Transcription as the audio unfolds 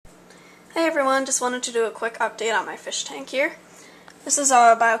everyone, just wanted to do a quick update on my fish tank here. This is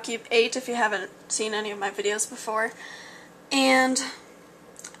a BioCube 8 if you haven't seen any of my videos before. And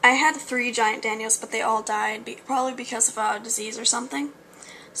I had 3 giant Daniels, but they all died, probably because of a disease or something.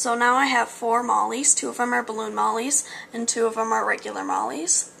 So now I have 4 mollies. 2 of them are balloon mollies, and 2 of them are regular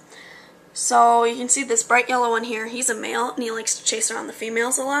mollies. So you can see this bright yellow one here, he's a male, and he likes to chase around the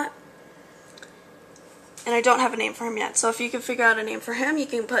females a lot. And I don't have a name for him yet, so if you can figure out a name for him, you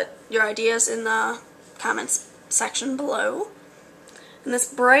can put your ideas in the comments section below. And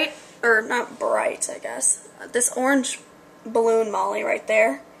this bright, or not bright, I guess, this orange balloon molly right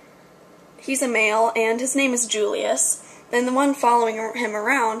there, he's a male, and his name is Julius. Then the one following him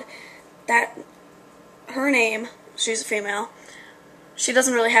around, her name, she's a female, she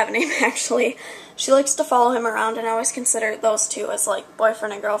doesn't really have a name actually. She likes to follow him around, and I always consider those two as like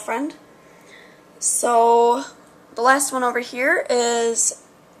boyfriend and girlfriend. So the last one over here is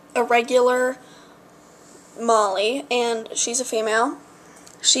a regular molly, and she's a female.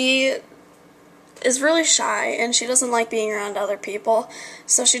 She is really shy, and she doesn't like being around other people,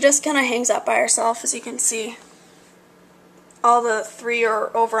 so she just kind of hangs out by herself. As you can see, all the 3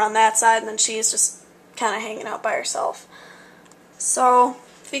 are over on that side, and then she's just kind of hanging out by herself. So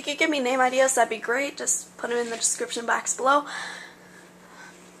if you could give me name ideas, that'd be great. Just put them in the description box below.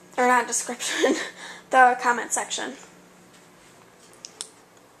 Or not description, the comment section.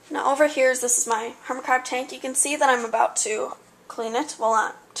 Now over here, this is my hermit crab tank. You can see that I'm about to clean it. Well,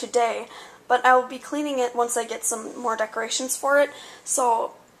 not today, but I will be cleaning it once I get some more decorations for it.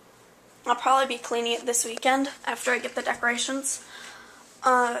 So I'll probably be cleaning it this weekend after I get the decorations.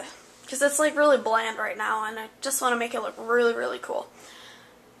 Because it's like really bland right now, and I just want to make it look really, really cool.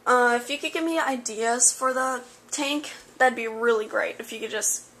 If you could give me ideas for the tank, that'd be really great. If you could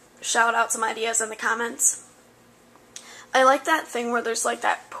just shout out some ideas in the comments. I like that thing where there's like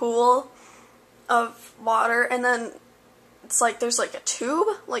that pool of water, and then it's like there's like a tube,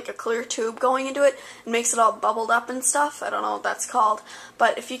 like a clear tube going into it, and makes it all bubbled up and stuff. I don't know what that's called,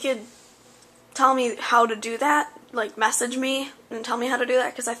 but if you could tell me how to do that, like message me and tell me how to do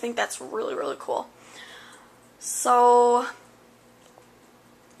that, because I think that's really, really cool. So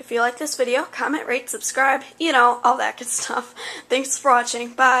if you like this video, comment, rate, subscribe, you know, all that good stuff. Thanks for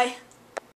watching. Bye.